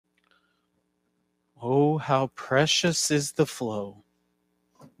Oh, how precious is the flow.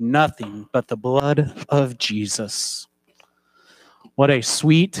 Nothing but the blood of Jesus. What a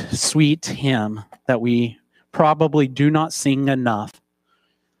sweet, sweet hymn that we probably do not sing enough.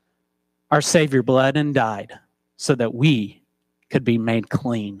 Our Savior bled and died so that we could be made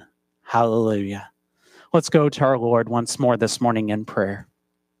clean. Hallelujah. Let's go to our Lord once more this morning in prayer.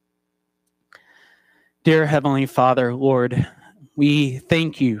 Dear Heavenly Father, Lord, we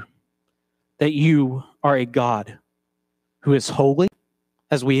thank you that you are a God who is holy,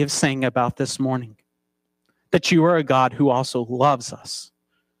 as we have sang about this morning. That you are a God who also loves us,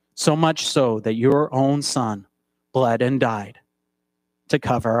 so much so that your own Son bled and died to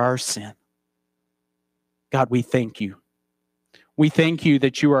cover our sin. God, we thank you. We thank you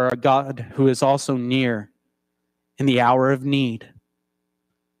that you are a God who is also near in the hour of need,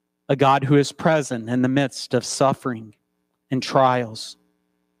 a God who is present in the midst of suffering and trials,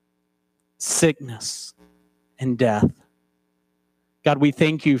 sickness and death. God, we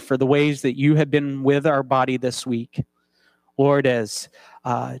thank you for the ways that you have been with our body this week. Lord, as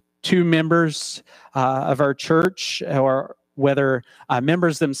two members of our church, or whether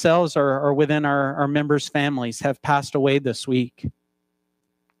members themselves or within our members' families, have passed away this week.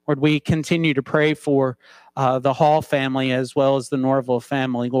 Lord, we continue to pray for the Hall family as well as the Norville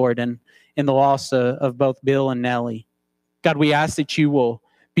family, Lord, and in the loss of both Bill and Nellie. God, we ask that you will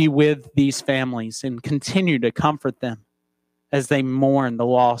be with these families and continue to comfort them as they mourn the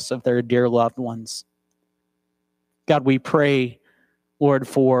loss of their dear loved ones. God, we pray, Lord,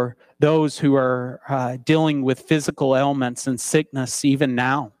 for those who are dealing with physical ailments and sickness even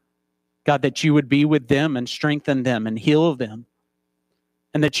now. God, that you would be with them and strengthen them and heal them,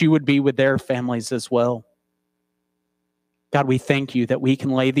 and that you would be with their families as well. God, we thank you that we can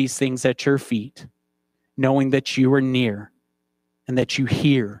lay these things at your feet, knowing that you are near and that you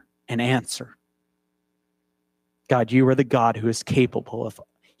hear and answer. God, you are the God who is capable of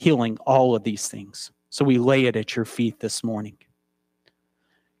healing all of these things. So we lay it at your feet this morning.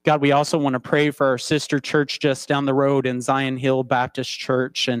 God, we also want to pray for our sister church just down the road in Zion Hill Baptist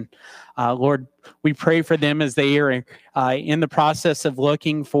Church. And Lord, we pray for them as they are in the process of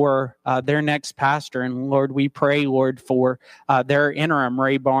looking for their next pastor. And Lord, we pray, Lord, for their interim,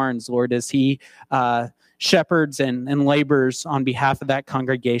 Ray Barnes, Lord, as he shepherds and labors on behalf of that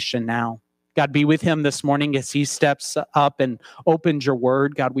congregation now. God, be with him this morning as he steps up and opens your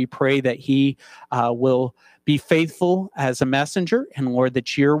word. God, we pray that he will be faithful as a messenger, and Lord,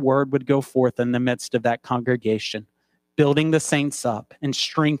 that your word would go forth in the midst of that congregation, building the saints up and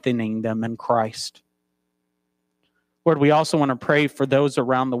strengthening them in Christ. Lord, we also want to pray for those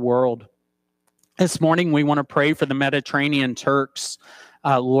around the world. This morning, we want to pray for the Mediterranean Turks,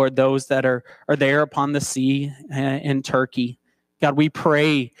 Lord, those that are there upon the sea in Turkey. God, we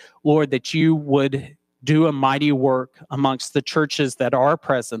pray, Lord, that you would do a mighty work amongst the churches that are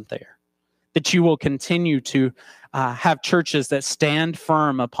present there, that you will continue to have churches that stand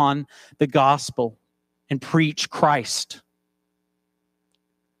firm upon the gospel and preach Christ,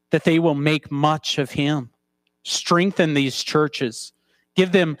 that they will make much of him. Strengthen these churches.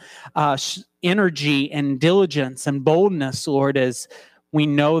 Give them energy and diligence and boldness, Lord, as we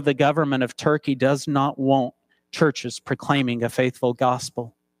know the government of Turkey does not want churches proclaiming a faithful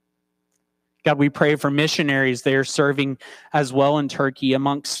gospel. God, we pray for missionaries there serving as well in Turkey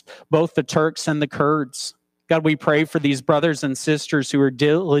amongst both the Turks and the Kurds. God, we pray for these brothers and sisters who are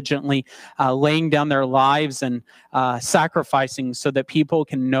diligently laying down their lives and sacrificing so that people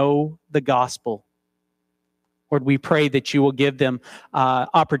can know the gospel. Lord, we pray that you will give them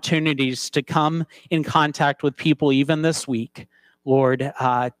opportunities to come in contact with people even this week, Lord,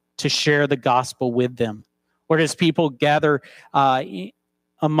 to share the gospel with them. Lord, as people gather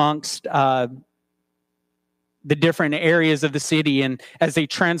amongst the different areas of the city and as they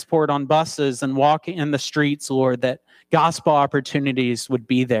transport on buses and walk in the streets, Lord, that gospel opportunities would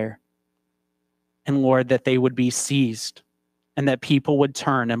be there. And Lord, that they would be seized and that people would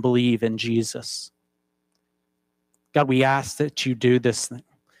turn and believe in Jesus. God, we ask that you do this thing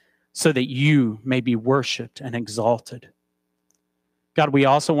so that you may be worshiped and exalted. God, we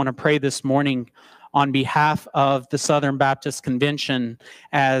also want to pray this morning on behalf of the Southern Baptist Convention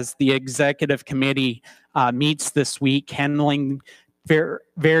as the executive committee meets this week, handling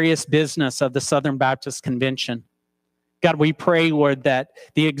various business of the Southern Baptist Convention. God, we pray, Lord, that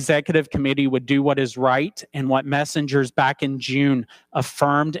the executive committee would do what is right and what messengers back in June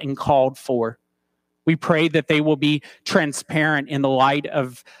affirmed and called for. We pray that they will be transparent in the light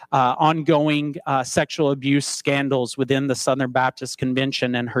of ongoing sexual abuse scandals within the Southern Baptist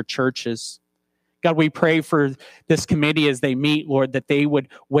Convention and her churches. God, we pray for this committee as they meet, Lord, that they would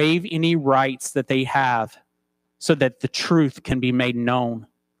waive any rights that they have so that the truth can be made known,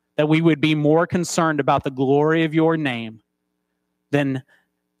 that we would be more concerned about the glory of your name than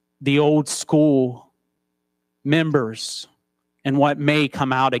the old school members and what may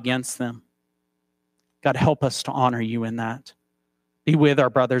come out against them. God, help us to honor you in that. Be with our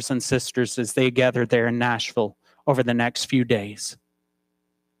brothers and sisters as they gather there in Nashville over the next few days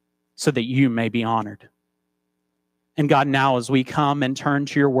so that you may be honored. And God, now as we come and turn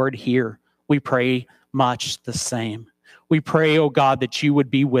to your word here, we pray much the same. We pray, oh God, that you would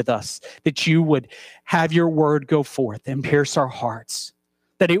be with us, that you would have your word go forth and pierce our hearts,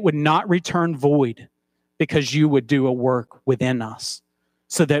 that it would not return void, because you would do a work within us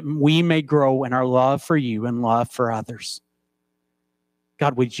so that we may grow in our love for you and love for others.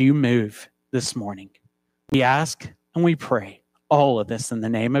 God, would you move this morning? We ask and we pray all of this in the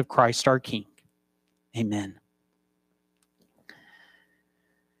name of Christ our King. Amen.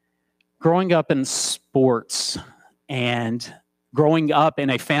 Growing up in sports and growing up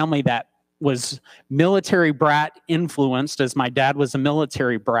in a family that was military brat influenced, as my dad was a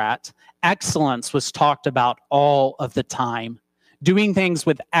military brat, excellence was talked about all of the time. Doing things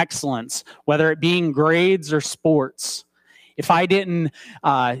with excellence, whether it being grades or sports. If I didn't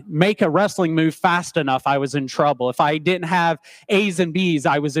make a wrestling move fast enough, I was in trouble. If I didn't have A's and B's,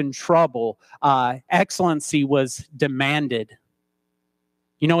 I was in trouble. Excellency was demanded.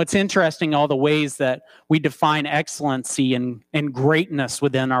 You know, it's interesting all the ways that we define excellency and greatness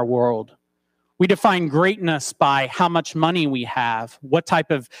within our world. We define greatness by how much money we have, what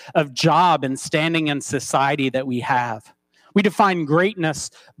type of job and standing in society that we have. We define greatness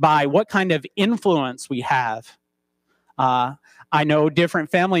by what kind of influence we have. I know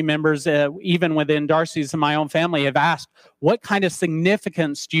different family members, even within Darcy's and my own family, have asked, what kind of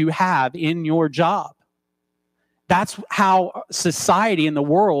significance do you have in your job? That's how society in the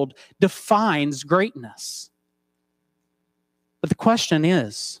world defines greatness. But the question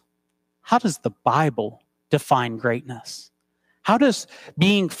is, how does the Bible define greatness? How does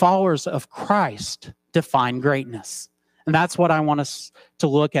being followers of Christ define greatness? And that's what I want us to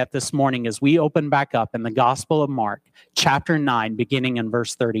look at this morning as we open back up in the Gospel of Mark, chapter 9, beginning in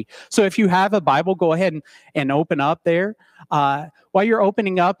verse 30. So if you have a Bible, go ahead and open up there. While you're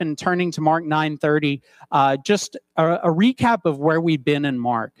opening up and turning to Mark 9:30, just a recap of where we've been in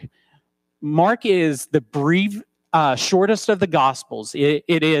Mark. Mark is the brief, shortest of the Gospels. It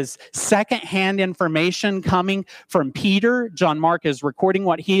is secondhand information coming from Peter. John Mark is recording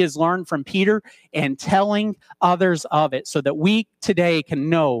what he has learned from Peter and telling others of it so that we today can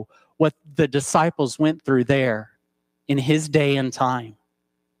know what the disciples went through there in his day and time.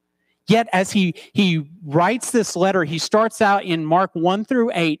 Yet as he writes this letter, he starts out in Mark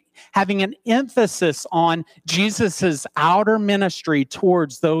 1-8, having an emphasis on Jesus's outer ministry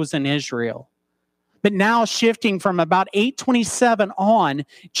towards those in Israel. But now shifting from about 827 on,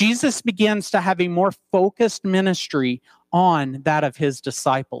 Jesus begins to have a more focused ministry on that of his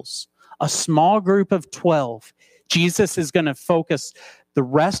disciples. A small group of 12. Jesus is going to focus the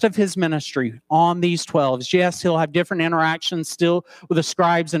rest of his ministry on these 12. Yes, he'll have different interactions still with the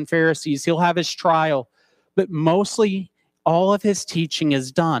scribes and Pharisees. He'll have his trial. But mostly all of his teaching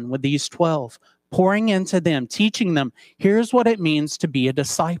is done with these 12, pouring into them, teaching them, here's what it means to be a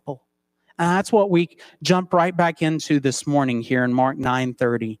disciple. And that's what we jump right back into this morning here in Mark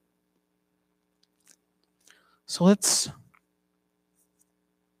 9:30. So let's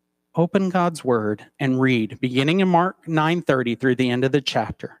open God's word and read, beginning in Mark 9:30 through the end of the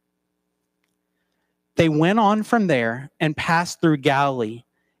chapter. They went on from there and passed through Galilee,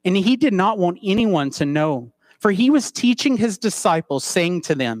 and he did not want anyone to know, for he was teaching his disciples, saying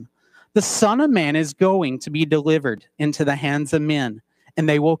to them, the Son of Man is going to be delivered into the hands of men, and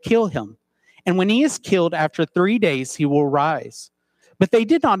they will kill him. And when he is killed, after 3 days, he will rise. But they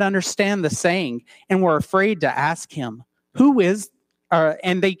did not understand the saying and were afraid to ask him, who is,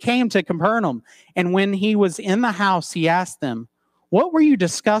 and they came to Capernaum. And when he was in the house, he asked them, what were you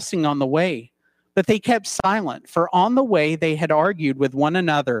discussing on the way? But they kept silent, for on the way they had argued with one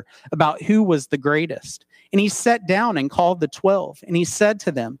another about who was the greatest. And he sat down and called the 12, and he said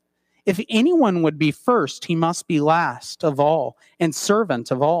to them, if anyone would be first, he must be last of all and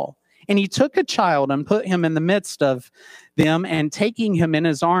servant of all. And he took a child and put him in the midst of them, and taking him in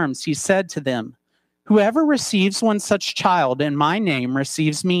his arms, he said to them, whoever receives one such child in my name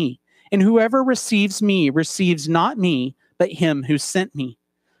receives me, and whoever receives me receives not me, but him who sent me.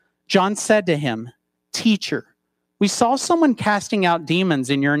 John said to him, teacher, we saw someone casting out demons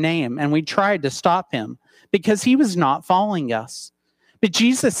in your name, and we tried to stop him, because he was not following us. But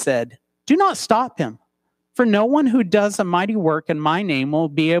Jesus said, Do not stop him. For no one who does a mighty work in my name will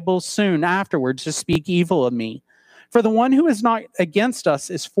be able soon afterwards to speak evil of me. For the one who is not against us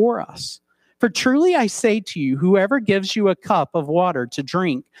is for us. For truly I say to you, whoever gives you a cup of water to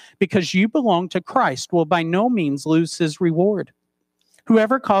drink because you belong to Christ will by no means lose his reward.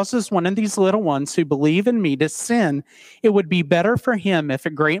 Whoever causes one of these little ones who believe in me to sin, it would be better for him if a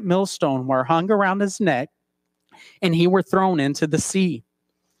great millstone were hung around his neck and he were thrown into the sea.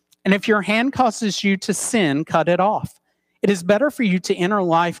 And if your hand causes you to sin, cut it off. It is better for you to enter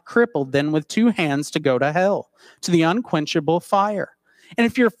life crippled than with two hands to go to hell, to the unquenchable fire. And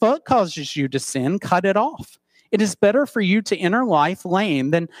if your foot causes you to sin, cut it off. It is better for you to enter life lame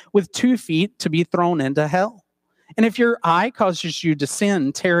than with 2 feet to be thrown into hell. And if your eye causes you to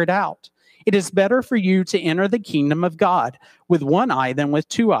sin, tear it out. It is better for you to enter the kingdom of God with one eye than with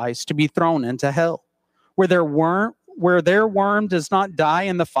 2 eyes to be thrown into hell, where their worm does not die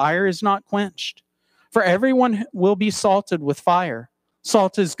and the fire is not quenched. For everyone will be salted with fire.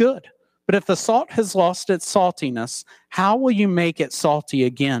 Salt is good, but if the salt has lost its saltiness, how will you make it salty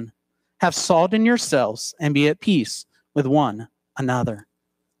again? Have salt in yourselves and be at peace with one another.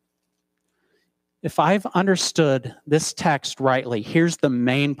 If I've understood this text rightly, here's the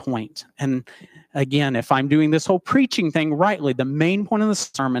main point. And again, if I'm doing this whole preaching thing rightly, the main point of the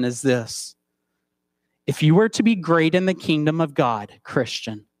sermon is this. If you were to be great in the kingdom of God,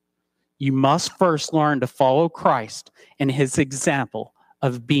 Christian, you must first learn to follow Christ and his example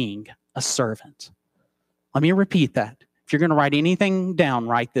of being a servant. Let me repeat that. If you're going to write anything down,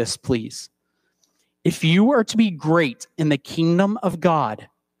 write this, please. If you are to be great in the kingdom of God,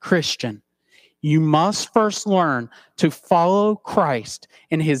 Christian, you must first learn to follow Christ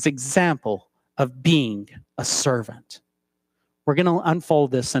and his example of being a servant. We're going to unfold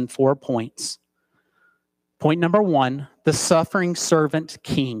this in 4 points. Point number 1, the suffering servant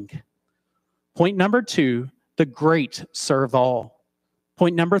king. Point number 2, the great serve all.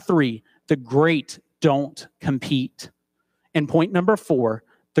 Point number 3, the great don't compete. And point number 4,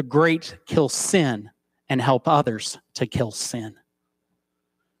 the great kill sin and help others to kill sin.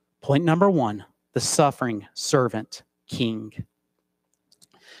 Point number 1, the suffering servant king.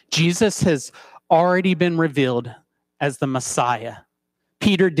 Jesus has already been revealed as the Messiah.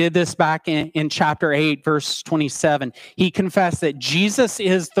 Peter did this back in chapter 8, verse 27. He confessed that Jesus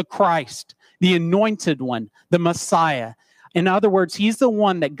is the Christ, the anointed one, the Messiah. In other words, he's the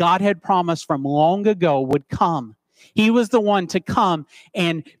one that God had promised from long ago would come. He was the one to come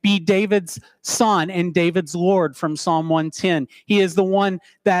and be David's son and David's Lord from Psalm 110. He is the one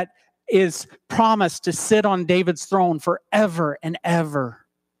that is promised to sit on David's throne forever and ever.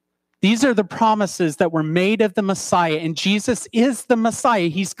 These are the promises that were made of the Messiah, and Jesus is the Messiah.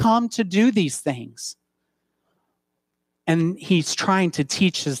 He's come to do these things. And he's trying to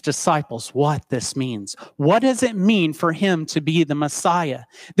teach his disciples what this means. What does it mean for him to be the Messiah?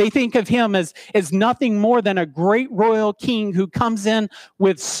 They think of him as nothing more than a great royal king who comes in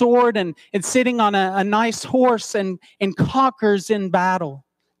with sword and sitting on a nice horse and conquers in battle,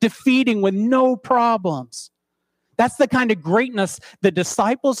 defeating with no problems. That's the kind of greatness the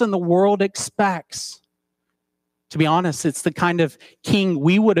disciples and the world expects. To be honest, it's the kind of king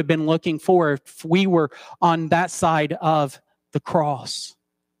we would have been looking for if we were on that side of the cross.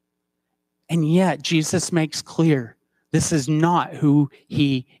 And yet, Jesus makes clear this is not who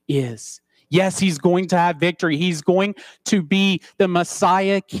he is. Yes, he's going to have victory. He's going to be the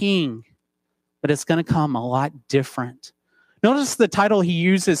Messiah king, but it's going to come a lot different. Notice the title he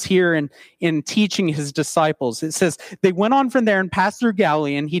uses here in teaching his disciples. It says, they went on from there and passed through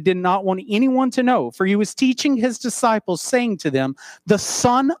Galilee, and he did not want anyone to know, for he was teaching his disciples, saying to them, the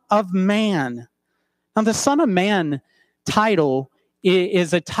Son of Man. Now, the Son of Man title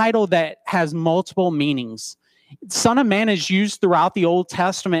is a title that has multiple meanings. Son of Man is used throughout the Old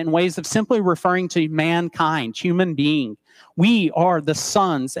Testament in ways of simply referring to mankind, human being. We are the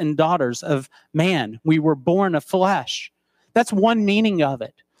sons and daughters of man. We were born of flesh. That's one meaning of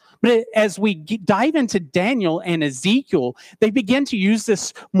it. But as we dive into Daniel and Ezekiel, they begin to use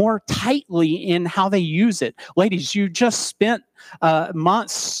this more tightly in how they use it. Ladies, you just spent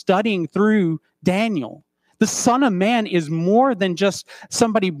months studying through Daniel. The Son of Man is more than just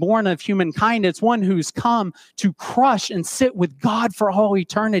somebody born of humankind. It's one who's come to crush and sit with God for all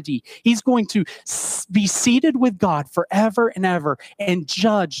eternity. He's going to be seated with God forever and ever and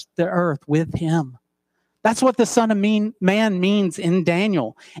judge the earth with him. That's what the Son of Man means in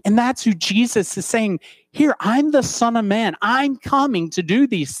Daniel. And that's who Jesus is saying, here, I'm the Son of Man. I'm coming to do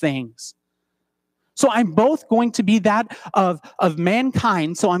these things. So I'm both going to be that of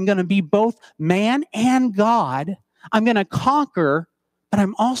mankind. So I'm going to be both man and God. I'm going to conquer but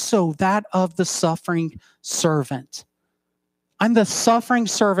I'm also that of the suffering servant. I'm the suffering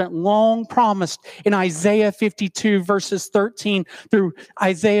servant long promised in Isaiah 52 verses 13 through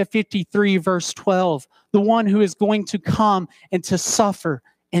Isaiah 53 verse 12. The one who is going to come and to suffer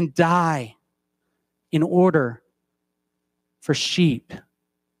and die in order for sheep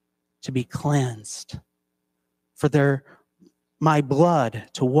to be cleansed, for my blood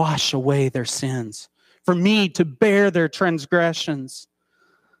to wash away their sins, for me to bear their transgressions.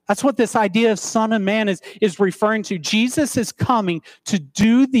 That's what this idea of Son of Man is referring to. Jesus is coming to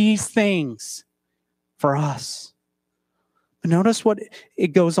do these things for us. But notice what it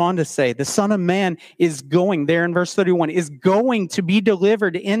goes on to say. The Son of Man is going, there in verse 31, is going to be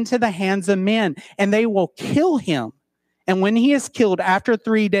delivered into the hands of men, and they will kill him. And when he is killed after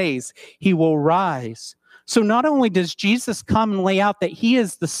 3 days, he will rise. So not only does Jesus come and lay out that he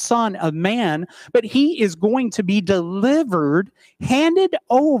is the Son of Man, but he is going to be delivered, handed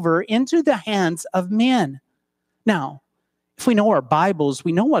over into the hands of men. Now, if we know our Bibles,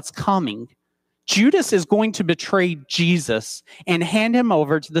 we know what's coming. Judas is going to betray Jesus and hand him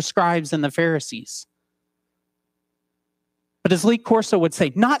over to the scribes and the Pharisees. But as Lee Corso would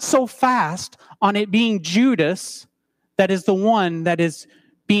say, not so fast on it being Judas that is the one that is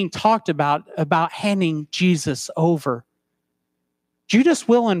being talked about handing Jesus over. Judas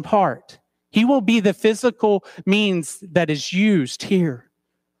will in part. He will be the physical means that is used here.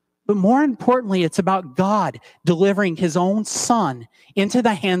 But more importantly, it's about God delivering his own Son into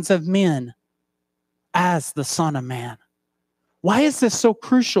the hands of men as the Son of Man. Why is this so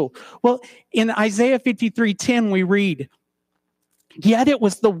crucial? Well, in Isaiah 53:10, we read, "Yet it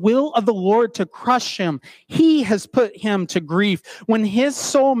was the will of the Lord to crush him. He has put him to grief. When his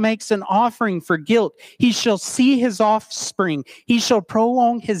soul makes an offering for guilt, he shall see his offspring. He shall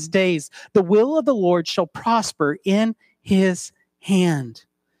prolong his days. The will of the Lord shall prosper in his hand."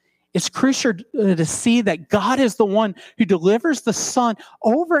 It's crucial to see that God is the one who delivers the Son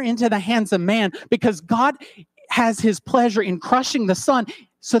over into the hands of man, because God has his pleasure in crushing the Son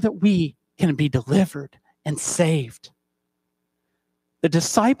so that we can be delivered and saved. The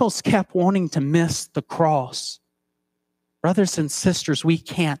disciples kept wanting to miss the cross. Brothers and sisters, we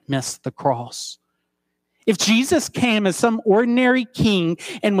can't miss the cross. If Jesus came as some ordinary king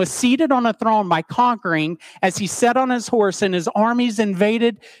and was seated on a throne by conquering, as he sat on his horse and his armies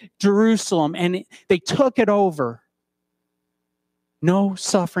invaded Jerusalem and they took it over, no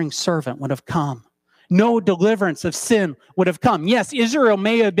suffering servant would have come. No deliverance of sin would have come. Yes, Israel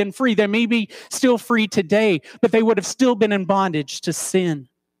may have been free. They may be still free today, but they would have still been in bondage to sin.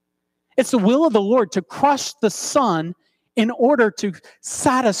 It's the will of the Lord to crush the Son in order to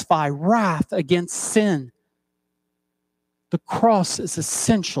satisfy wrath against sin. The cross is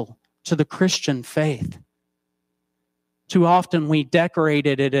essential to the Christian faith. Too often we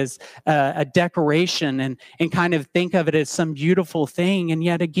decorated it as a decoration and kind of think of it as some beautiful thing. And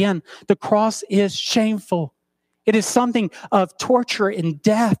yet again, the cross is shameful. It is something of torture and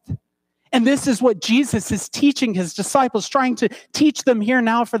death. And this is what Jesus is teaching his disciples, trying to teach them here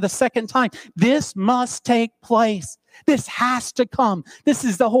now for the second time. This must take place. This has to come. This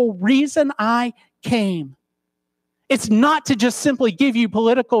is the whole reason I came. It's not to just simply give you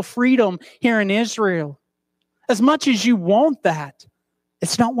political freedom here in Israel. As much as you want that,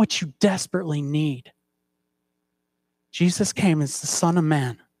 it's not what you desperately need. Jesus came as the Son of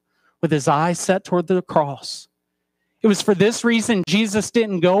Man with his eyes set toward the cross. It was for this reason Jesus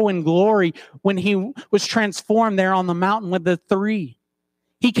didn't go in glory when he was transformed there on the mountain with the three.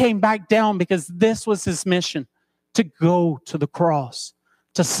 He came back down because this was his mission, to go to the cross,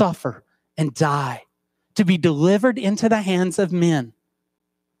 to suffer and die, to be delivered into the hands of men.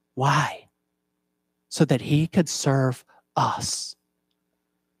 Why? So that he could serve us,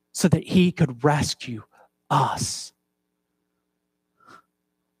 so that he could rescue us.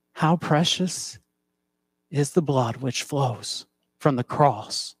 How precious is the blood which flows from the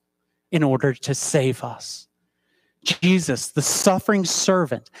cross in order to save us. Jesus, the suffering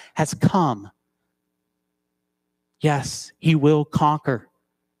servant, has come. Yes, he will conquer,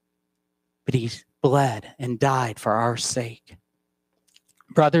 but he bled and died for our sake.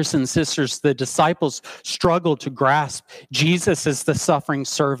 Brothers and sisters, the disciples struggled to grasp Jesus as the suffering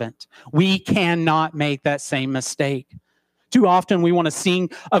servant. We cannot make that same mistake. Too often we want to sing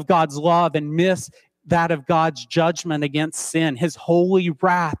of God's love and miss that of God's judgment against sin, his holy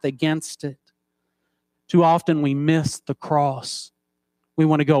wrath against it. Too often we miss the cross. We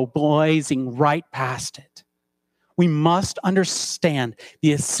want to go blazing right past it. We must understand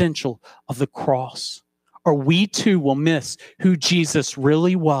the essential of the cross, or we too will miss who Jesus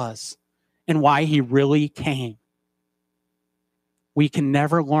really was and why he really came. we can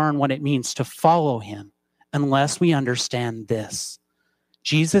never learn what it means to follow him unless we understand this.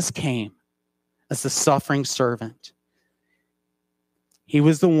 Jesus came as the suffering servant. He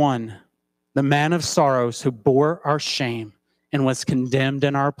was the one, the man of sorrows, who bore our shame and was condemned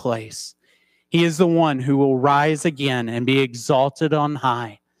in our place. He is the one who will rise again and be exalted on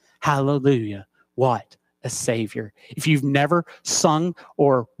high. Hallelujah. What a Savior. If you've never sung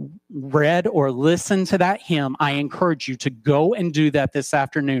or read or listened to that hymn, I encourage you to go and do that this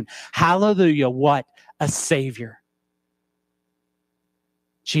afternoon. Hallelujah. What a Savior.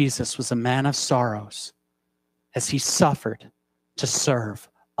 Jesus was a man of sorrows as he suffered to serve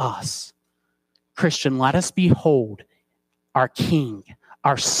us. Christian, let us behold our King,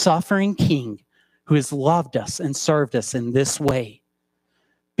 our suffering King, who has loved us and served us in this way,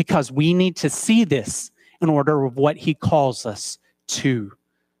 because we need to see this in order of what he calls us to.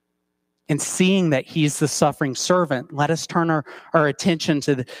 And seeing that he's the suffering servant, let us turn our attention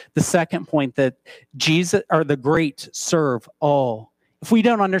to the second point, that Jesus, or the great, serve all. If we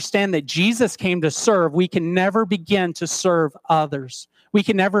don't understand that Jesus came to serve, we can never begin to serve others. We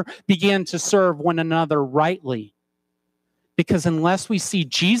can never begin to serve one another rightly. Because unless we see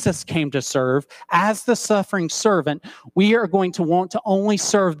Jesus came to serve as the suffering servant, we are going to want to only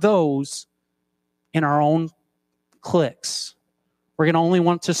serve those in our own cliques. We're going to only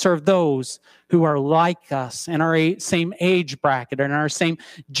want to serve those who are like us in our same age bracket, in our same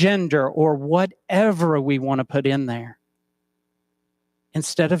gender, or whatever we want to put in there.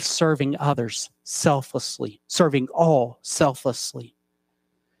 Instead of serving others selflessly, serving all selflessly.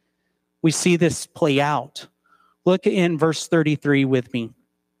 We see this play out. Look in verse 33 with me.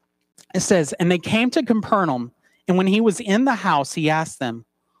 It says, "And they came to Capernaum, and when he was in the house, he asked them,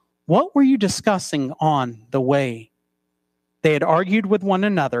 'What were you discussing on the way?' They had argued with one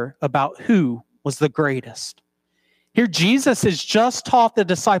another about who was the greatest." Here Jesus has just taught the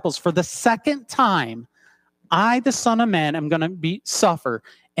disciples for the second time, I, the Son of Man, am going to suffer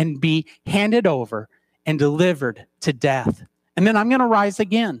and be handed over and delivered to death. And then I'm going to rise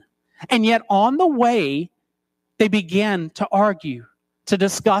again. And yet on the way, they began to argue, to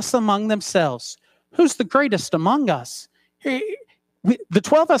discuss among themselves, who's the greatest among us? The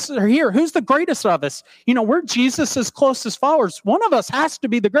 12 of us are here. Who's the greatest of us? You know, we're Jesus' closest followers. One of us has to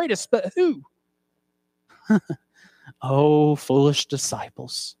be the greatest, but who? Oh, foolish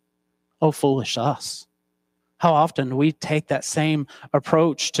disciples. Oh, foolish us. How often do we take that same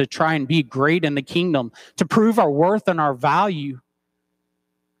approach to try and be great in the kingdom, to prove our worth and our value,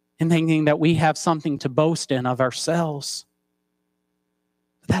 and thinking that we have something to boast in of ourselves?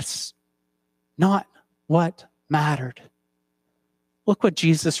 That's not what mattered. Look what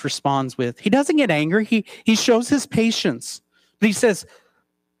Jesus responds with. He doesn't get angry. He shows his patience. But he says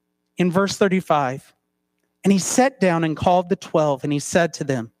in verse 35, "And he sat down and called the 12, and he said to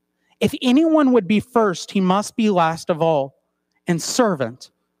them, 'If anyone would be first, he must be last of all and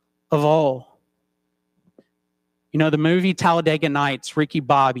servant of all.'" You know, the movie Talladega Nights, Ricky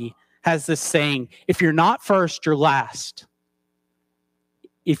Bobby has this saying, if you're not first, you're last.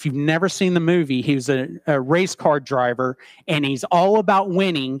 If you've never seen the movie, he was a race car driver, and he's all about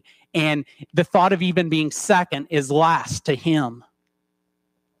winning, and the thought of even being second is last to him.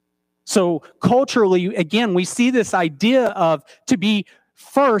 So culturally, again, we see this idea of to be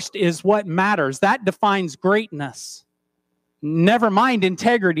first is what matters. That defines greatness. Never mind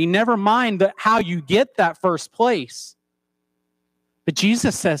integrity, never mind how you get that first place. But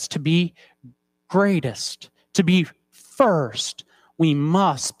Jesus says to be greatest, to be first, we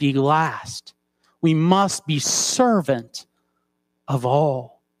must be last. We must be servant of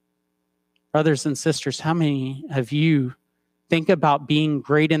all. Brothers and sisters, how many of you think about being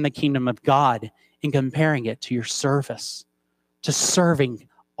great in the kingdom of God and comparing it to your service, to serving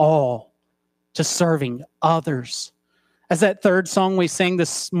all, to serving others? As that third song we sang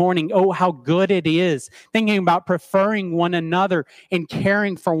this morning, oh, how good it is, thinking about preferring one another and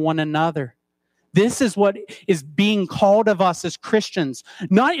caring for one another. This is what is being called of us as Christians,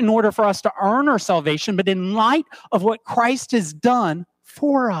 not in order for us to earn our salvation, but in light of what Christ has done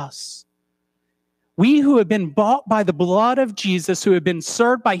for us. We who have been bought by the blood of Jesus, who have been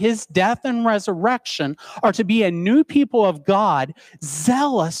served by his death and resurrection, are to be a new people of God,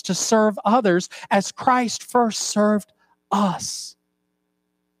 zealous to serve others as Christ first served us.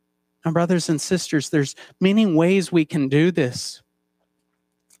 Now, brothers and sisters, there's many ways we can do this.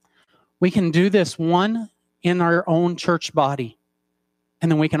 We can do this, one, in our own church body. And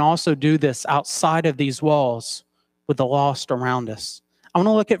then we can also do this outside of these walls with the lost around us. I want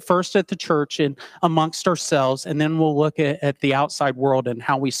to look at first at the church and amongst ourselves, and then we'll look at the outside world and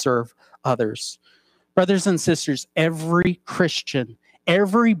how we serve others. Brothers and sisters, every Christian,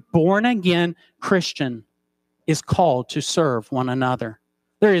 every born-again Christian is called to serve one another.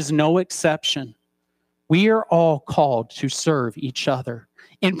 There is no exception. We are all called to serve each other,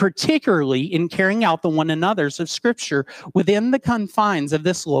 and particularly in carrying out the one another's of Scripture within the confines of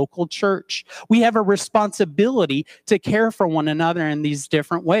this local church. We have a responsibility to care for one another in these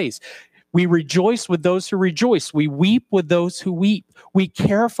different ways. We rejoice with those who rejoice. We weep with those who weep. We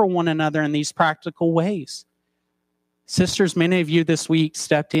care for one another in these practical ways. Sisters, many of you this week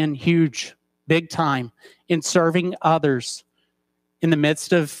stepped in huge, big time in serving others in the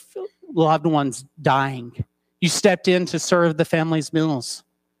midst of loved ones dying. You stepped in to serve the family's meals.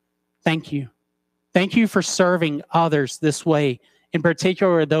 Thank you. Thank you for serving others this way, in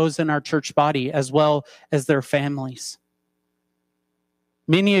particular those in our church body as well as their families.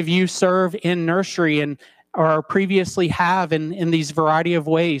 Many of you serve in nursery and or previously have in these variety of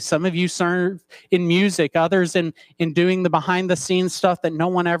ways. Some of you serve in music, others in doing the behind the scenes stuff that no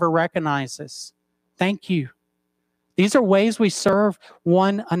one ever recognizes. Thank you. These are ways we serve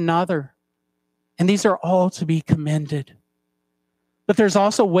one another, and these are all to be commended. But there's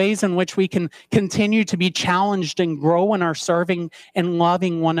also ways in which we can continue to be challenged and grow in our serving and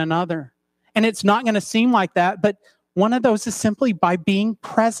loving one another. And it's not going to seem like that, but one of those is simply by being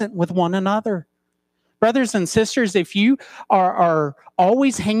present with one another. Brothers and sisters, if you are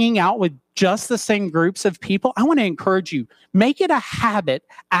always hanging out with just the same groups of people, I want to encourage you, make it a habit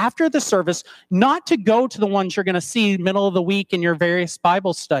after the service not to go to the ones you're going to see middle of the week in your various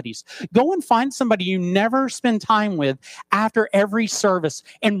Bible studies. Go and find somebody you never spend time with after every service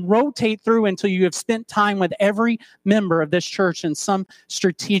and rotate through until you have spent time with every member of this church in some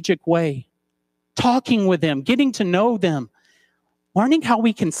strategic way. Talking with them, getting to know them, learning how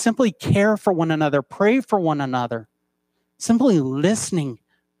we can simply care for one another, pray for one another, simply listening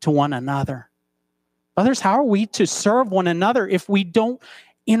to one another. Others, how are we to serve one another if we don't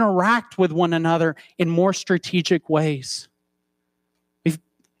interact with one another in more strategic ways? We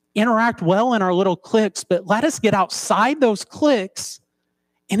interact well in our little cliques, but let us get outside those cliques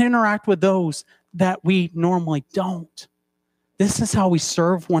and interact with those that we normally don't. This is how we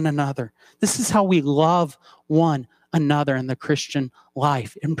serve one another. This is how we love one another in the Christian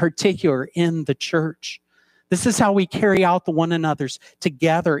life, in particular in the church. This is how we carry out the one another's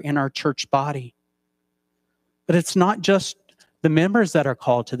together in our church body. But it's not just the members that are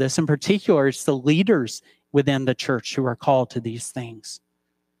called to this. In particular, it's the leaders within the church who are called to these things.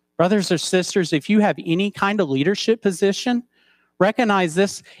 Brothers or sisters, if you have any kind of leadership position, recognize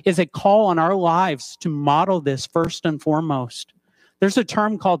this is a call on our lives to model this first and foremost. There's a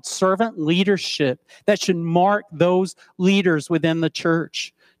term called servant leadership that should mark those leaders within the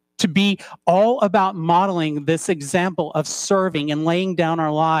church, to be all about modeling this example of serving and laying down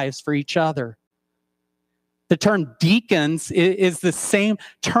our lives for each other. The term deacons is the same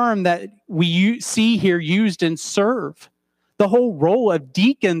term that we see here used in serve. The whole role of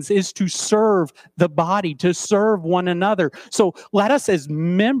deacons is to serve the body, to serve one another. So let us as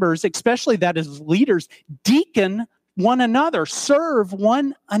members, especially that as leaders, deacon one another, serve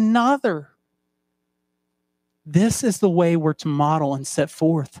one another. This is the way we're to model and set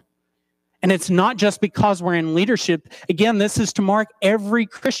forth. And it's not just because we're in leadership. Again, this is to mark every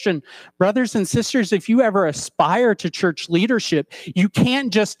Christian. Brothers and sisters, if you ever aspire to church leadership, you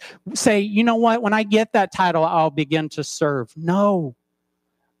can't just say, you know what, when I get that title, I'll begin to serve. No.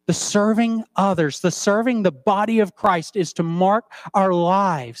 The serving others, the serving the body of Christ is to mark our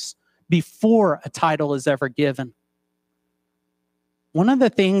lives before a title is ever given. One of the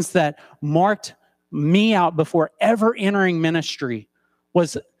things that marked me out before ever entering ministry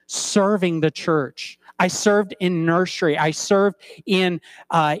was serving the church. I served in nursery. I served in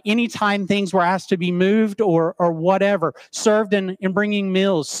anytime things were asked to be moved or whatever. Served in bringing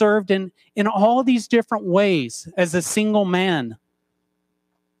meals. Served in all these different ways as a single man.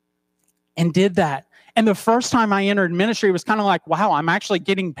 And did that. And the first time I entered ministry, it was kind of like, wow, I'm actually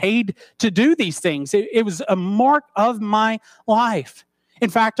getting paid to do these things. It was a mark of my life. In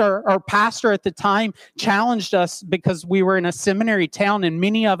fact, our pastor at the time challenged us because we were in a seminary town and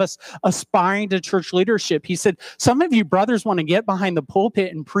many of us aspiring to church leadership. He said, some of you brothers want to get behind the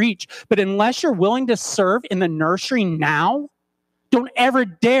pulpit and preach, but unless you're willing to serve in the nursery now, don't ever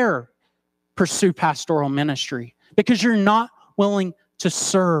dare pursue pastoral ministry because you're not willing to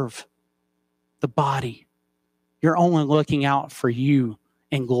serve the body. You're only looking out for you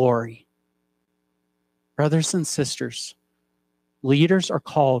and glory. Brothers and sisters, leaders are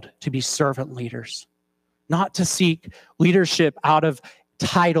called to be servant leaders, not to seek leadership out of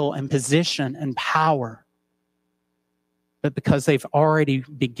title and position and power, but because they've already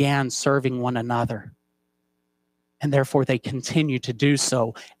began serving one another. And therefore, they continue to do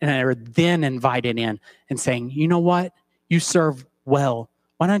so and are then invited in and saying, you know what? You serve well.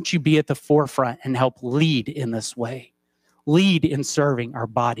 Why don't you be at the forefront and help lead in this way? Lead in serving our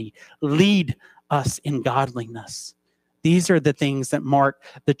body. Lead us in godliness. These are the things that mark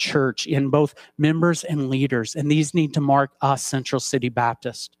the church in both members and leaders, and these need to mark us, Central City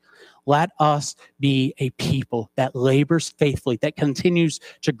Baptist. Let us be a people that labors faithfully, that continues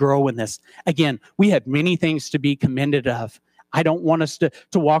to grow in this. Again, we have many things to be commended of. I don't want us to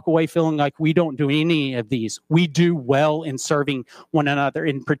walk away feeling like we don't do any of these. We do well in serving one another,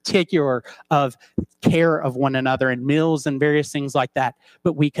 in particular of care of one another and meals and various things like that.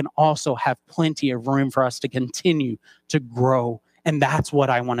 But we can also have plenty of room for us to continue to grow. And that's what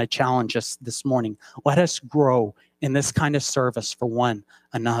I want to challenge us this morning. Let us grow in this kind of service for one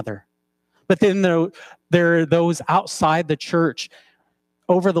another. But then there are those outside the church.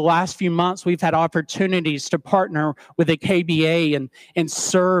 Over the last few months, we've had opportunities to partner with the KBA and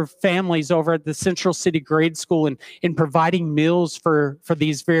serve families over at the Central City Grade School in providing meals for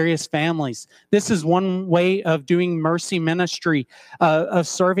these various families. This is one way of doing mercy ministry, of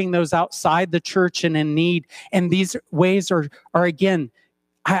serving those outside the church and in need. And these ways are again,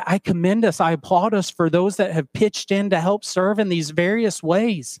 I commend us, I applaud us for those that have pitched in to help serve in these various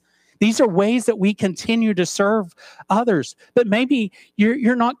ways. These are ways that we continue to serve others. But maybe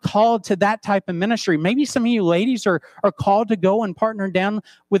you're not called to that type of ministry. Maybe some of you ladies are called to go and partner down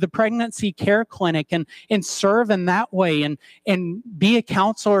with a pregnancy care clinic and serve in that way and be a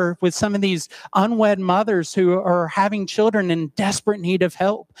counselor with some of these unwed mothers who are having children in desperate need of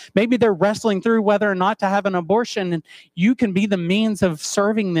help. Maybe they're wrestling through whether or not to have an abortion, and you can be the means of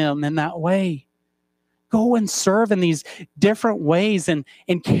serving them in that way. Go and serve in these different ways and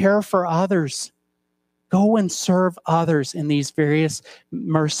care for others. Go and serve others in these various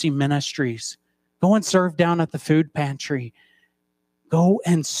mercy ministries. Go and serve down at the food pantry. Go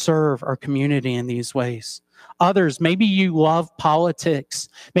and serve our community in these ways. Others, maybe you love politics.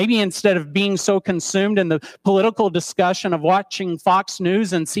 Maybe instead of being so consumed in the political discussion of watching Fox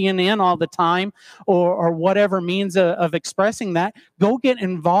News and CNN all the time, or whatever means of expressing that, go get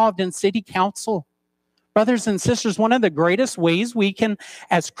involved in city council. Brothers and sisters, one of the greatest ways we can,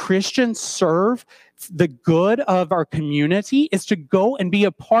 as Christians, serve the good of our community is to go and be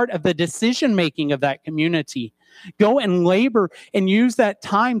a part of the decision-making of that community. Go and labor and use that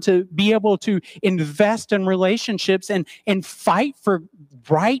time to be able to invest in relationships and fight for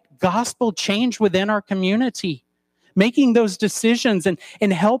right gospel change within our community. Making those decisions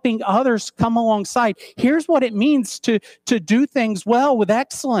and helping others come alongside. Here's what it means to do things well with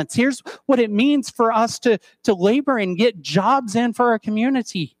excellence. Here's what it means for us to labor and get jobs in for our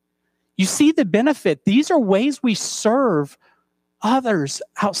community. You see the benefit. These are ways we serve others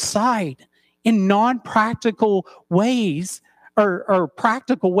outside in non-practical ways or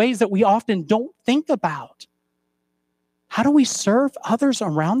practical ways that we often don't think about. How do we serve others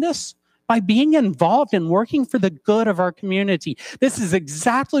around us? By being involved in working for the good of our community. This is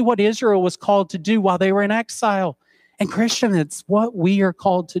exactly what Israel was called to do while they were in exile. And Christian, it's what we are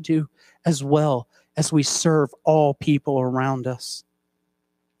called to do as well as we serve all people around us.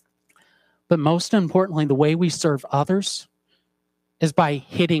 But most importantly, the way we serve others is by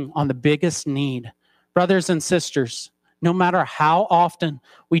hitting on the biggest need. Brothers and sisters, no matter how often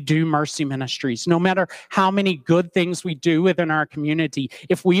we do mercy ministries, no matter how many good things we do within our community,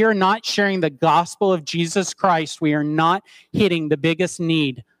 if we are not sharing the gospel of Jesus Christ, we are not hitting the biggest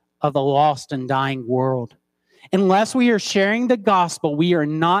need of the lost and dying world. Unless we are sharing the gospel, we are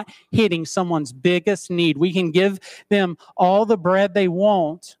not hitting someone's biggest need. We can give them all the bread they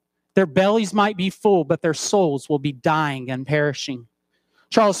want. Their bellies might be full, but their souls will be dying and perishing.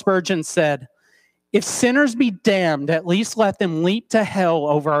 Charles Spurgeon said, "If sinners be damned, at least let them leap to hell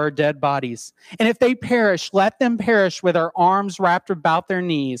over our dead bodies. And if they perish, let them perish with our arms wrapped about their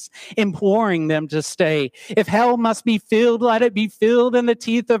knees, imploring them to stay. If hell must be filled, let it be filled in the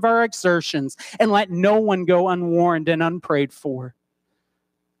teeth of our exertions, and let no one go unwarned and unprayed for."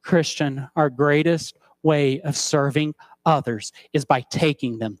 Christian, our greatest way of serving others is by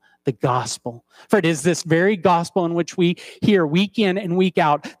taking them the gospel. For it is this very gospel in which we hear week in and week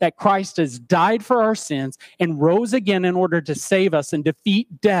out that Christ has died for our sins and rose again in order to save us and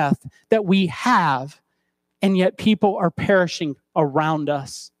defeat death that we have, and yet people are perishing around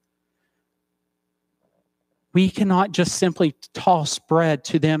us. We cannot just simply toss bread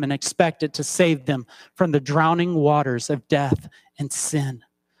to them and expect it to save them from the drowning waters of death and sin.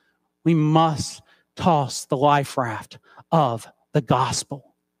 We must toss the life raft of the gospel.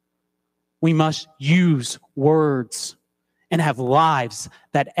 We must use words and have lives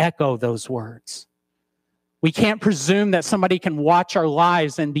that echo those words. We can't presume that somebody can watch our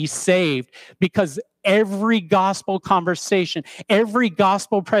lives and be saved, because every gospel conversation, every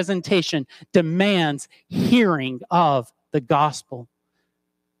gospel presentation demands hearing of the gospel.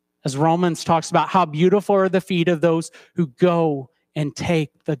 As Romans talks about, how beautiful are the feet of those who go and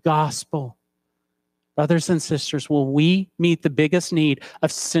take the gospel. Brothers and sisters, will we meet the biggest need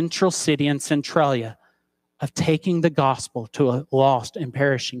of Central City and Centralia, of taking the gospel to a lost and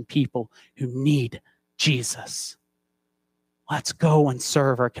perishing people who need Jesus? Let's go and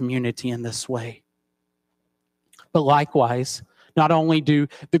serve our community in this way. But likewise, not only do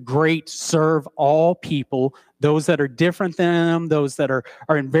the great serve all people, those that are different than them, those that are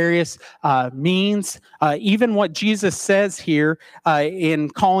in various means, even what Jesus says here in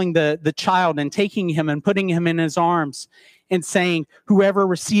calling the child and taking him and putting him in his arms and saying, whoever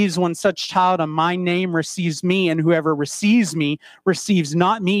receives one such child in my name receives me, and whoever receives me receives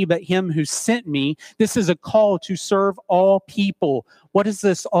not me, but him who sent me. This is a call to serve all people. What does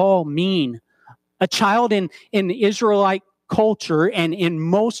this all mean? A child in Israelite culture and in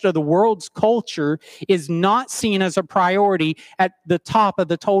most of the world's culture is not seen as a priority at the top of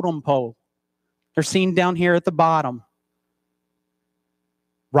the totem pole. They're seen down here at the bottom.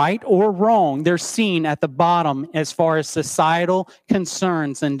 Right or wrong, they're seen at the bottom as far as societal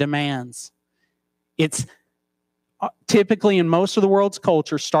concerns and demands. It's typically in most of the world's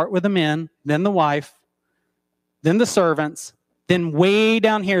culture, start with the men, then the wife, then the servants, then way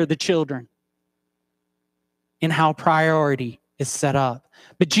down here, the children, in how priority is set up.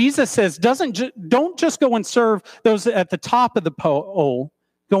 But Jesus says, don't just go and serve those at the top of the pole.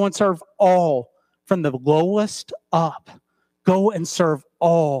 Go and serve all, from the lowest up. Go and serve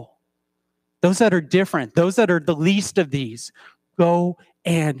all. Those that are different, those that are the least of these, go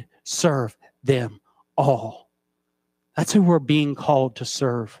and serve them all. That's who we're being called to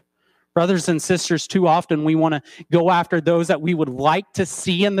serve. Brothers and sisters, too often we want to go after those that we would like to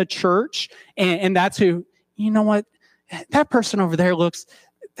see in the church, and that's who, you know what, that person over there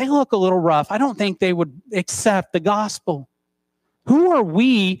they look a little rough. I don't think they would accept the gospel. Who are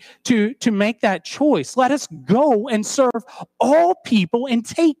we to make that choice? Let us go and serve all people in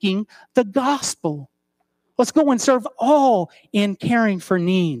taking the gospel. Let's go and serve all in caring for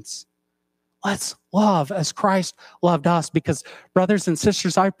needs. Let's love as Christ loved us, because, brothers and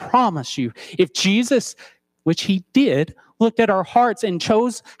sisters, I promise you, if Jesus, which he did, looked at our hearts and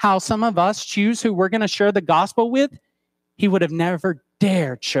chose how some of us choose who we're going to share the gospel with, he would have never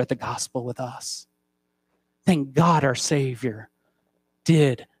dared share the gospel with us. Thank God our Savior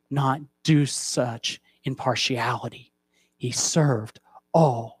did not do such in partiality. He served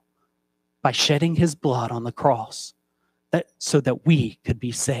all by shedding his blood on the cross so that we could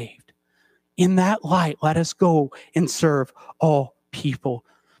be saved. In that light, let us go and serve all people.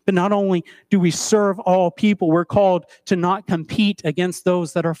 But not only do we serve all people, we're called to not compete against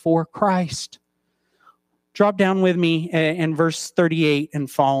those that are for Christ. Drop down with me in verse 38 and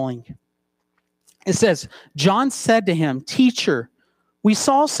following. It says, John said to him, "Teacher, we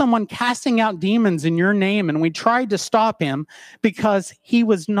saw someone casting out demons in your name, and we tried to stop him because he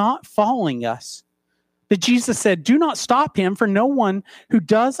was not following us." But Jesus said, "Do not stop him, for no one who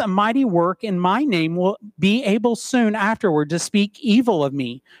does a mighty work in my name will be able soon afterward to speak evil of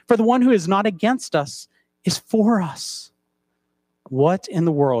me. For the one who is not against us is for us." What in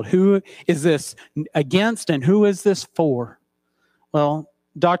the world? Who is this against and who is this for? Well,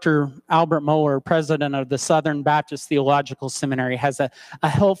 Dr. Albert Mohler, president of the Southern Baptist Theological Seminary, has a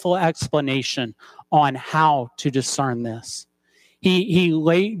helpful explanation on how to discern this. He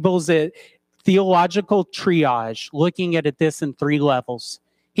labels it theological triage, looking at this in 3 levels.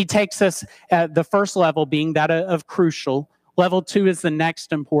 He takes us at the first level being that of crucial. Level 2 is the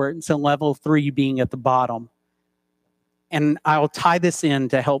next importance, and level 3 being at the bottom. And I'll tie this in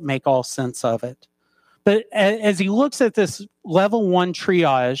to help make all sense of it. But as he looks at this level 1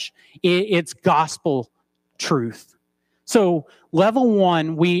 triage, it's gospel truth. So level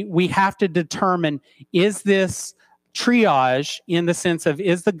 1, we have to determine, is this triage in the sense of,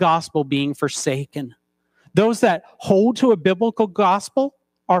 is the gospel being forsaken? Those that hold to a biblical gospel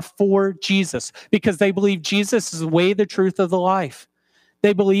are for Jesus because they believe Jesus is the way, the truth, of the life.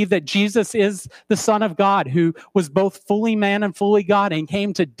 They believe that Jesus is the Son of God who was both fully man and fully God and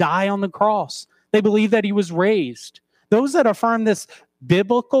came to die on the cross. They believe that he was raised. Those that affirm this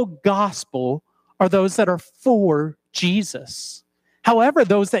biblical gospel are those that are for Jesus. However,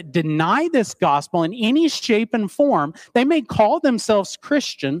 those that deny this gospel in any shape and form, they may call themselves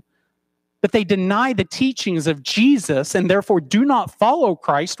Christian, but they deny the teachings of Jesus and therefore do not follow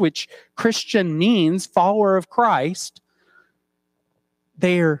Christ, which Christian means follower of Christ.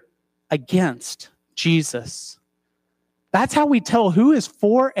 They're against Jesus. That's how we tell who is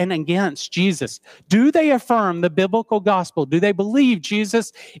for and against Jesus. Do they affirm the biblical gospel? Do they believe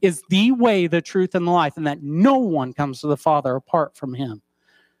Jesus is the way, the truth, and the life, and that no one comes to the Father apart from him?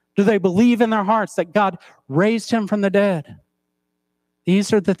 Do they believe in their hearts that God raised him from the dead?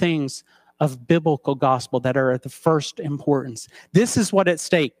 These are the things of biblical gospel that are at the first importance. This is what at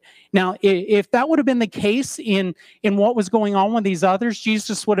stake. Now, if that would have been the case in what was going on with these others,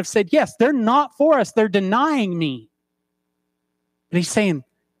 Jesus would have said, yes, they're not for us. They're denying me. But he's saying,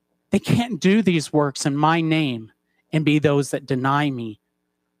 they can't do these works in my name and be those that deny me.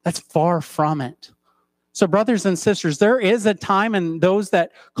 That's far from it. So brothers and sisters, there is a time in those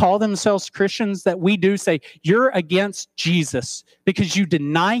that call themselves Christians that we do say, you're against Jesus because you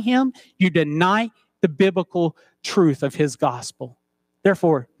deny him, you deny the biblical truth of his gospel.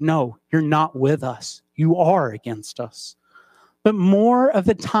 Therefore, no, you're not with us. You are against us. But more of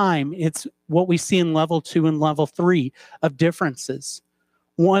the time, it's what we see in level 2 and level 3 of differences.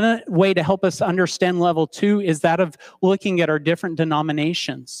 One way to help us understand level 2 is that of looking at our different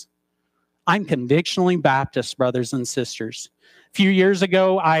denominations. I'm convictionally Baptist, brothers and sisters. A few years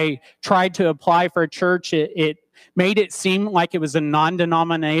ago, I tried to apply for a church. It made it seem like it was a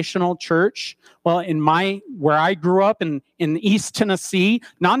non-denominational church. Well, where I grew up in East Tennessee,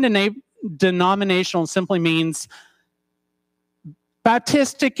 non-denominational simply means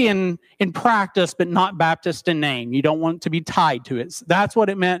Baptistic in practice, but not Baptist in name. You don't want to be tied to it. So that's what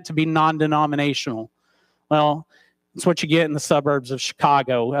it meant to be non-denominational. Well, it's what you get in the suburbs of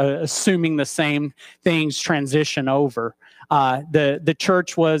Chicago, assuming the same things transition over. The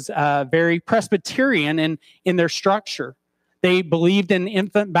church was very Presbyterian in their structure. They believed in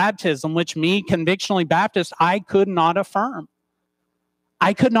infant baptism, which me, convictionally Baptist, I could not affirm.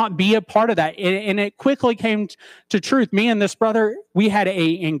 I could not be a part of that. And it quickly came to truth. Me and this brother, we had an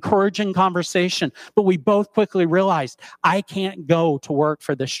encouraging conversation, but we both quickly realized I can't go to work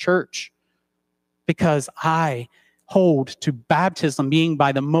for this church because I hold to baptism being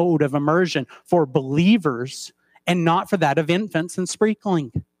by the mode of immersion for believers and not for that of infants and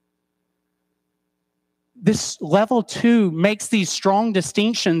sprinkling. This level 2 makes these strong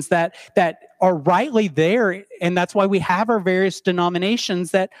distinctions that are rightly there, and that's why we have our various denominations,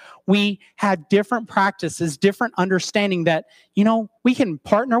 that we have different practices, different understanding that, we can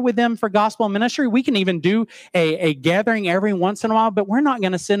partner with them for gospel ministry. We can even do a gathering every once in a while, but we're not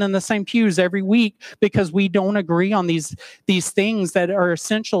going to sit in the same pews every week because we don't agree on these things that are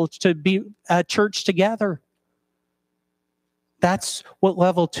essential to be a church together. That's what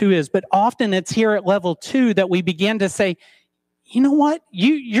level 2 is. But often it's here at level 2 that we begin to say, you know what?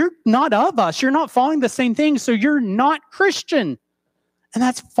 You're not of us. You're not following the same thing, so you're not Christian. And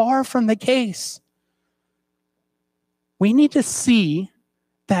that's far from the case. We need to see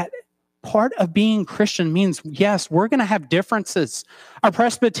that part of being Christian means, yes, we're going to have differences. Our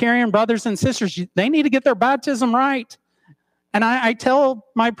Presbyterian brothers and sisters, they need to get their baptism right. And I tell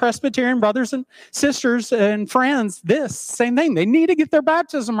my Presbyterian brothers and sisters and friends this same thing. They need to get their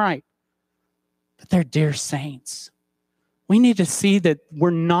baptism right. But they're dear saints. We need to see that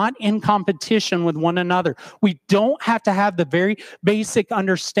we're not in competition with one another. We don't have to have the very basic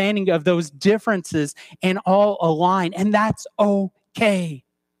understanding of those differences and all align. And that's okay.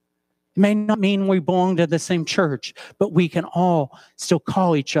 It may not mean we belong to the same church, but we can all still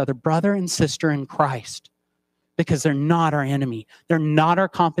call each other brother and sister in Christ. Because they're not our enemy. They're not our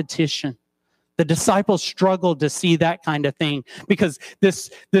competition. The disciples struggled to see that kind of thing because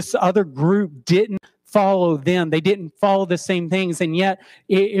this other group didn't follow them. They didn't follow the same things. And yet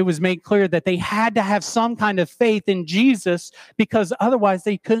it was made clear that they had to have some kind of faith in Jesus because otherwise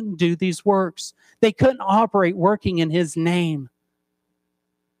they couldn't do these works. They couldn't operate working in his name.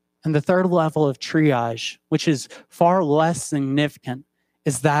 And the third level of triage, which is far less significant,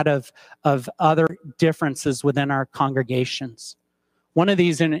 is that of other differences within our congregations. One of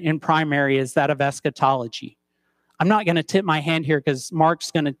these in primary is that of eschatology. I'm not going to tip my hand here because Mark's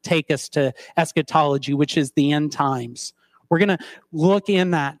going to take us to eschatology, which is the end times. We're going to look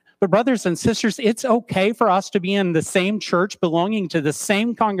in that. But brothers and sisters, it's okay for us to be in the same church, belonging to the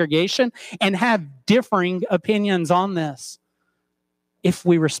same congregation, and have differing opinions on this if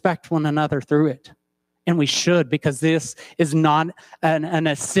we respect one another through it. And we should, because this is not an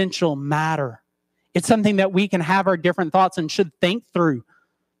essential matter. It's something that we can have our different thoughts and should think through,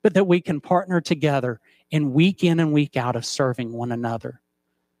 but that we can partner together in and week out of serving one another.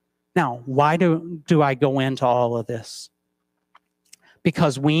 Now, why do I go into all of this?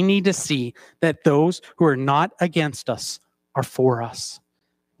 Because we need to see that those who are not against us are for us.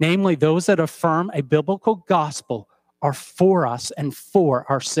 Namely, those that affirm a biblical gospel are for us and for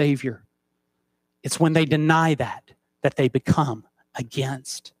our Savior. It's when they deny that they become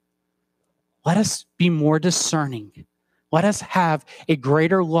against. Let us be more discerning. Let us have a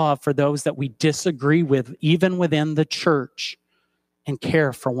greater love for those that we disagree with, even within the church, and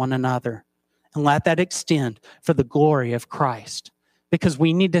care for one another. And let that extend for the glory of Christ, because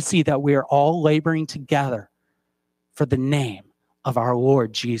we need to see that we are all laboring together for the name of our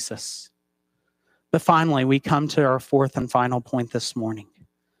Lord Jesus. But finally, we come to our fourth and final point this morning.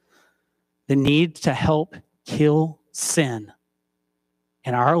 The need to help kill sin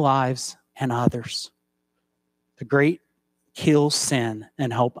in our lives and others. The great kill sin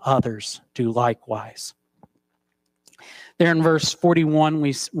and help others do likewise. There in verse 41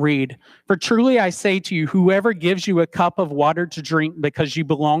 we read, "For truly I say to you, whoever gives you a cup of water to drink because you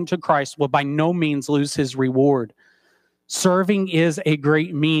belong to Christ will by no means lose his reward." Serving is a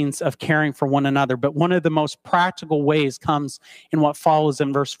great means of caring for one another, but one of the most practical ways comes in what follows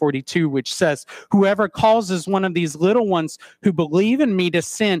in verse 42, which says, "Whoever causes one of these little ones who believe in me to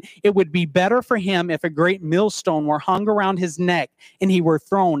sin, it would be better for him if a great millstone were hung around his neck and he were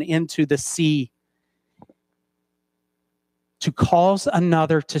thrown into the sea." To cause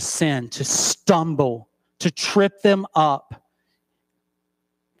another to sin, to stumble, to trip them up.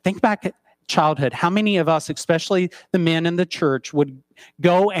 Think back at childhood. How many of us, especially the men in the church, would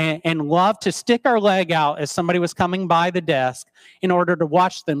go and love to stick our leg out as somebody was coming by the desk in order to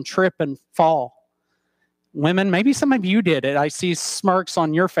watch them trip and fall? Women, maybe some of you did it. I see smirks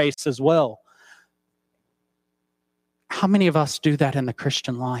on your face as well. How many of us do that in the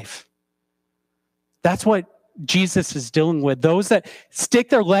Christian life? That's what Jesus is dealing with. Those that stick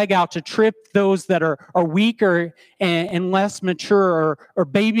their leg out to trip those that are weaker and less mature or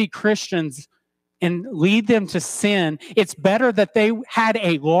baby Christians and lead them to sin. It's better that they had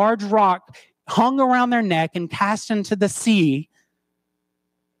a large rock hung around their neck and cast into the sea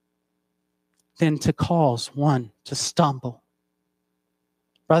than to cause one to stumble.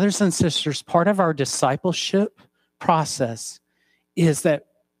 Brothers and sisters, part of our discipleship process is that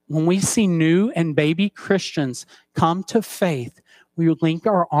when we see new and baby Christians come to faith, we link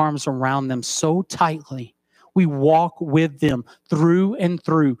our arms around them so tightly. We walk with them through and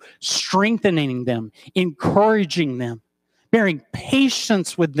through, strengthening them, encouraging them, bearing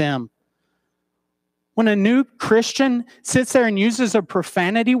patience with them. When a new Christian sits there and uses a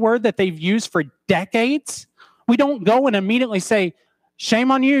profanity word that they've used for decades, we don't go and immediately say,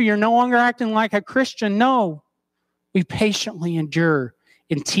 "Shame on you, you're no longer acting like a Christian." No, we patiently endure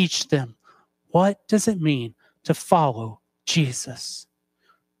and teach them, what does it mean to follow Jesus?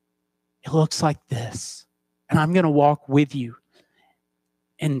 It looks like this. And I'm going to walk with you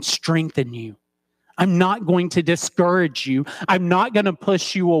and strengthen you. I'm not going to discourage you. I'm not going to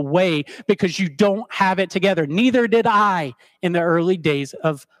push you away because you don't have it together. Neither did I in the early days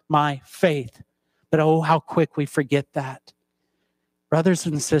of my faith. But oh, how quick we forget that. Brothers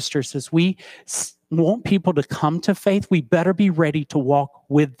and sisters, as we want people to come to faith, we better be ready to walk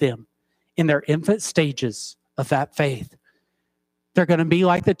with them in their infant stages of that faith. They're going to be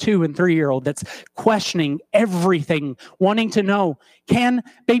like the 2- and 3-year-old that's questioning everything, wanting to know, can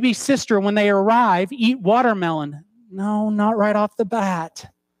baby sister, when they arrive, eat watermelon? No, not right off the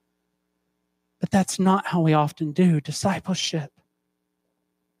bat. But that's not how we often do discipleship.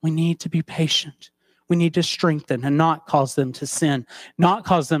 We need to be patient. We need to strengthen and not cause them to sin, not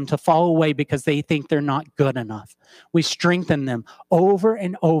cause them to fall away because they think they're not good enough. We strengthen them over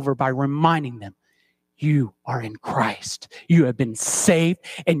and over by reminding them, you are in Christ. You have been saved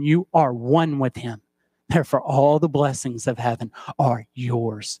and you are one with him. Therefore, all the blessings of heaven are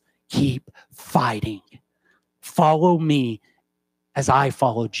yours. Keep fighting. Follow me as I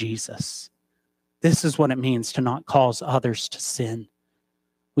follow Jesus. This is what it means to not cause others to sin.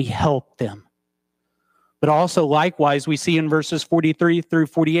 We help them. But also, likewise, we see in verses 43 through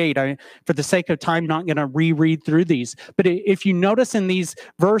 48, for the sake of time, not going to reread through these. But if you notice in these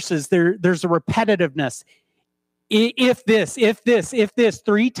verses, there's a repetitiveness. If this,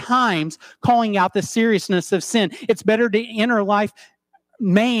 3 times calling out the seriousness of sin. It's better to enter life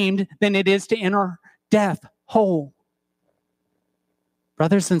maimed than it is to enter death whole.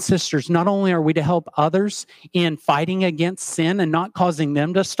 Brothers and sisters, not only are we to help others in fighting against sin and not causing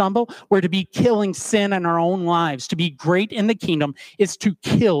them to stumble, we're to be killing sin in our own lives. To be great in the kingdom is to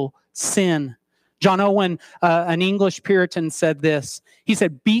kill sin. John Owen, an English Puritan, said this. He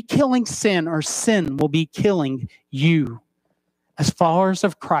said, be killing sin or sin will be killing you. As followers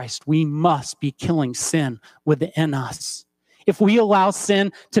of Christ, we must be killing sin within us. If we allow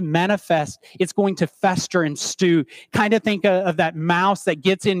sin to manifest, it's going to fester and stew. Kind of think of that mouse that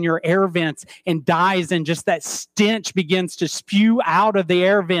gets in your air vents and dies, and just that stench begins to spew out of the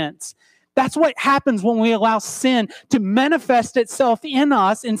air vents. That's what happens when we allow sin to manifest itself in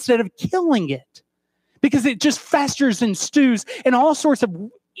us instead of killing it. Because it just festers and stews, and all sorts of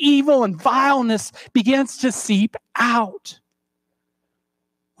evil and vileness begins to seep out.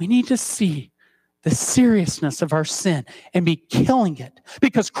 We need to see the seriousness of our sin and be killing it,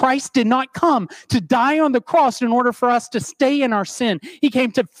 because Christ did not come to die on the cross in order for us to stay in our sin. He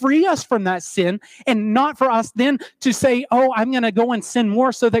came to free us from that sin, and not for us then to say, oh, I'm going to go and sin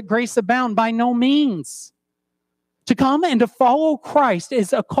more so that grace abound. By no means. To come and to follow Christ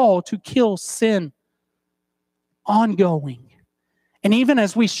is a call to kill sin ongoing. And even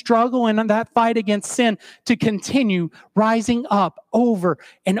as we struggle in that fight against sin, to continue rising up over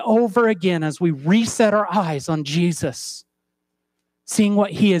and over again as we reset our eyes on Jesus, seeing what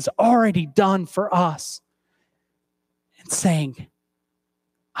he has already done for us, and saying,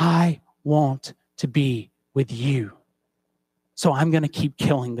 I want to be with you. So I'm going to keep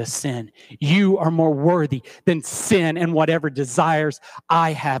killing this sin. You are more worthy than sin and whatever desires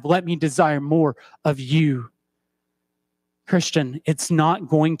I have. Let me desire more of you. Christian, it's not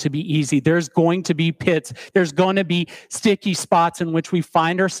going to be easy. There's going to be pits. There's going to be sticky spots in which we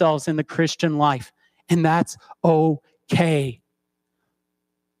find ourselves in the Christian life. And that's okay.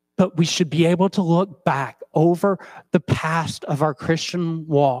 But we should be able to look back over the past of our Christian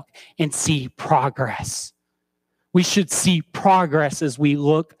walk and see progress. We should see progress as we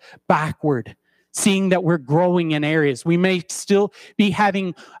look backward, seeing that we're growing in areas. We may still be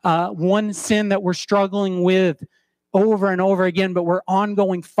having one sin that we're struggling with over and over again, but we're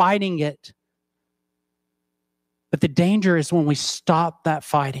ongoing fighting it. But the danger is when we stop that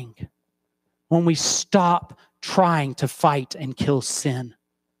fighting, when we stop trying to fight and kill sin.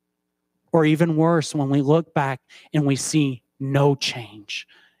 Or even worse, when we look back and we see no change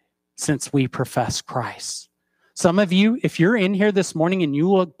since we profess Christ. Some of you, if you're in here this morning and you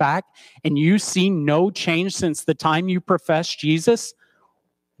look back and you see no change since the time you professed Jesus,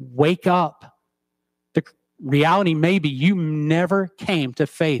 wake up. The reality may be you never came to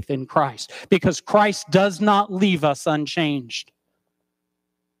faith in Christ, because Christ does not leave us unchanged.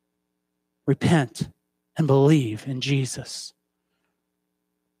 Repent and believe in Jesus,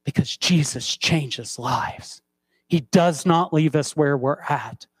 because Jesus changes lives. He does not leave us where we're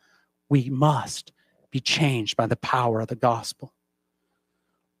at. We must be changed by the power of the gospel.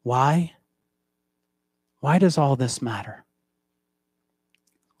 Why? Why does all this matter?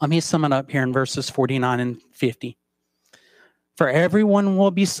 Let me sum it up here in verses 49 and 50. For everyone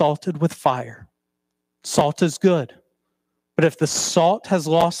will be salted with fire. Salt is good. But if the salt has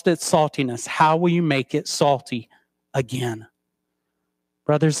lost its saltiness, how will you make it salty again?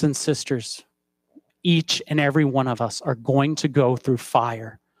 Brothers and sisters, each and every one of us are going to go through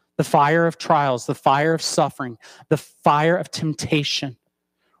fire. The fire of trials, the fire of suffering, the fire of temptation.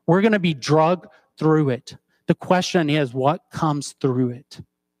 We're going to be drugged through it. The question is, what comes through it?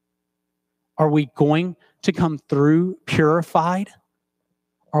 Are we going to come through purified?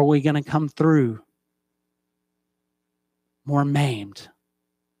 Or are we going to come through more maimed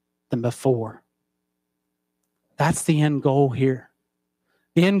than before? That's the end goal here.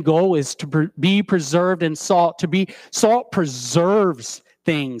 The end goal is to be preserved in salt. Salt preserves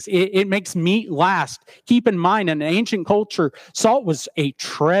things. It makes meat last. Keep in mind, in ancient culture, salt was a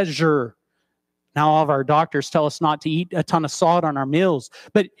treasure. Now all of our doctors tell us not to eat a ton of salt on our meals.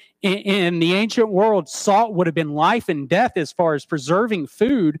 But in the ancient world, salt would have been life and death as far as preserving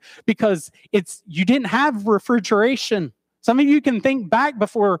food, because you didn't have refrigeration. Some of you can think back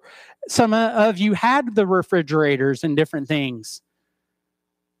before some of you had the refrigerators and different things.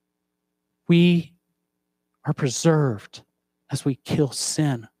 We are preserved as we kill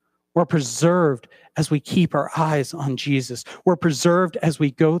sin. We're preserved as we keep our eyes on Jesus. We're preserved as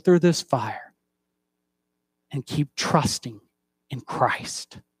we go through this fire and keep trusting in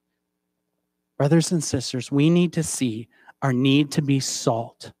Christ. Brothers and sisters, we need to see our need to be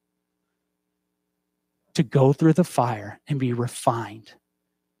salt, to go through the fire and be refined.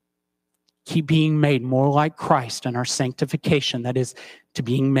 Keep being made more like Christ in our sanctification, that is, to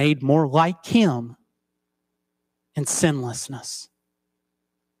being made more like Him in sinlessness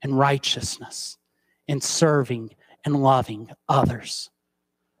and righteousness, in serving and loving others.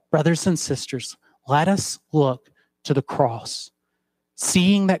 Brothers and sisters, let us look to the cross,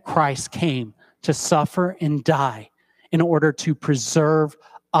 seeing that Christ came to suffer and die in order to preserve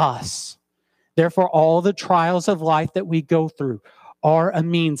us. Therefore, all the trials of life that we go through are a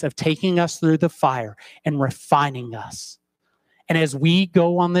means of taking us through the fire and refining us. And as we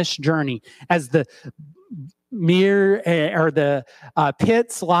go on this journey, as the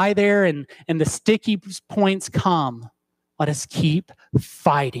pits lie there and the sticky points come, let us keep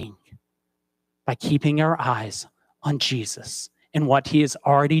fighting by keeping our eyes on Jesus and what he has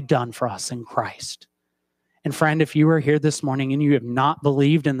already done for us in Christ. And friend, if you are here this morning and you have not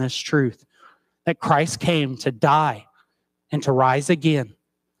believed in this truth, that Christ came to die and to rise again,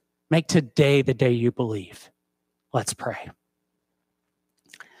 make today the day you believe. Let's pray.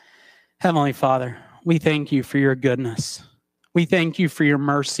 Heavenly Father, we thank you for your goodness. We thank you for your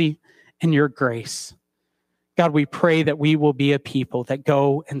mercy and your grace. God, we pray that we will be a people that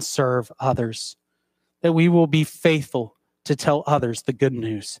go and serve others, that we will be faithful to tell others the good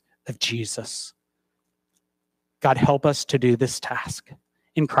news of Jesus. God, help us to do this task.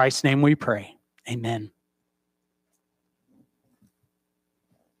 In Christ's name we pray. Amen.